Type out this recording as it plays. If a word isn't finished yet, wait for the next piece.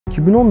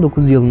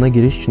2019 yılına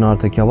giriş için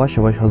artık yavaş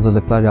yavaş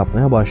hazırlıklar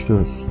yapmaya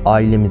başlıyoruz.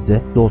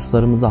 Ailemize,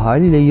 dostlarımıza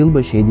haliyle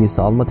yılbaşı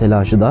hediyesi alma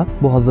telaşı da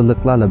bu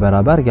hazırlıklarla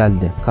beraber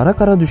geldi. Kara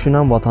kara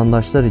düşünen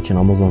vatandaşlar için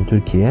Amazon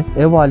Türkiye,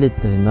 ev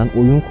aletlerinden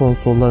oyun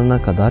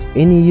konsollarına kadar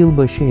en iyi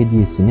yılbaşı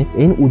hediyesini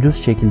en ucuz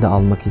şekilde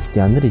almak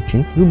isteyenler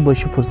için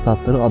Yılbaşı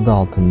Fırsatları adı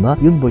altında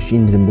yılbaşı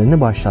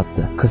indirimlerini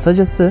başlattı.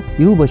 Kısacası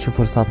yılbaşı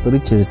fırsatları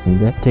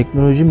içerisinde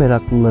teknoloji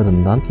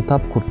meraklılarından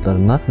kitap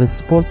kurtlarına ve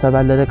spor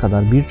severlere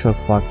kadar birçok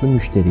farklı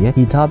müşteriye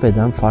hitap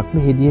eden farklı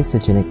hediye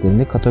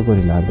seçeneklerini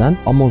kategorilerden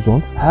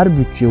Amazon her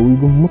bütçeye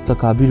uygun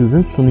mutlaka bir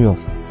ürün sunuyor.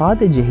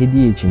 Sadece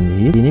hediye için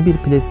değil, yeni bir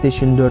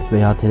PlayStation 4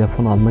 veya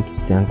telefon almak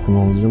isteyen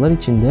kullanıcılar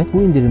için de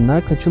bu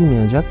indirimler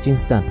kaçılmayacak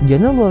cinsten.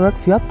 Genel olarak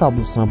fiyat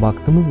tablosuna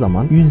baktığımız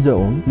zaman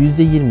 %10,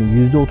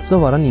 %20,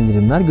 %30'a varan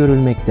indirimler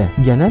görülmekte.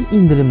 Genel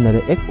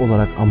indirimlere ek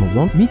olarak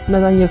Amazon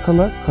bitmeden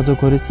yakala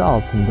kategorisi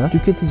altında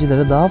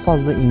tüketicilere daha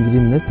fazla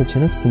indirimle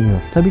seçenek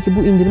sunuyor. Tabii ki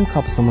bu indirim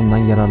kapsamından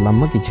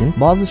yararlanmak için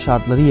bazı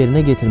şartları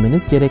yerine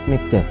getirmeniz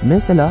gerekmekte.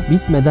 Mesela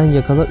bitmeden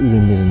yakala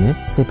ürünlerini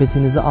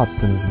sepetinize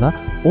attığınızda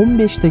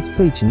 15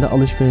 dakika içinde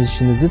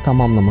alışverişinizi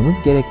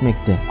tamamlamanız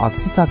gerekmekte.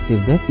 Aksi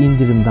takdirde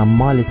indirimden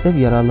maalesef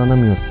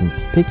yararlanamıyorsunuz.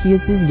 Peki ya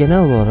siz genel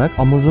olarak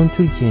Amazon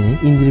Türkiye'nin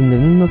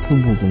indirimlerini nasıl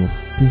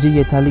buldunuz? Sizce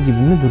yeterli gibi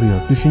mi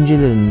duruyor?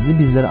 Düşüncelerinizi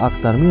bizlere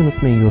aktarmayı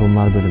unutmayın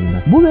yorumlar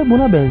bölümüne. Bu ve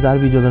buna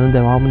benzer videoların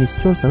devamını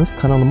istiyorsanız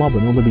kanalıma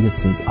abone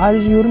olabilirsiniz.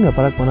 Ayrıca yorum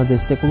yaparak bana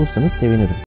destek olursanız sevinirim.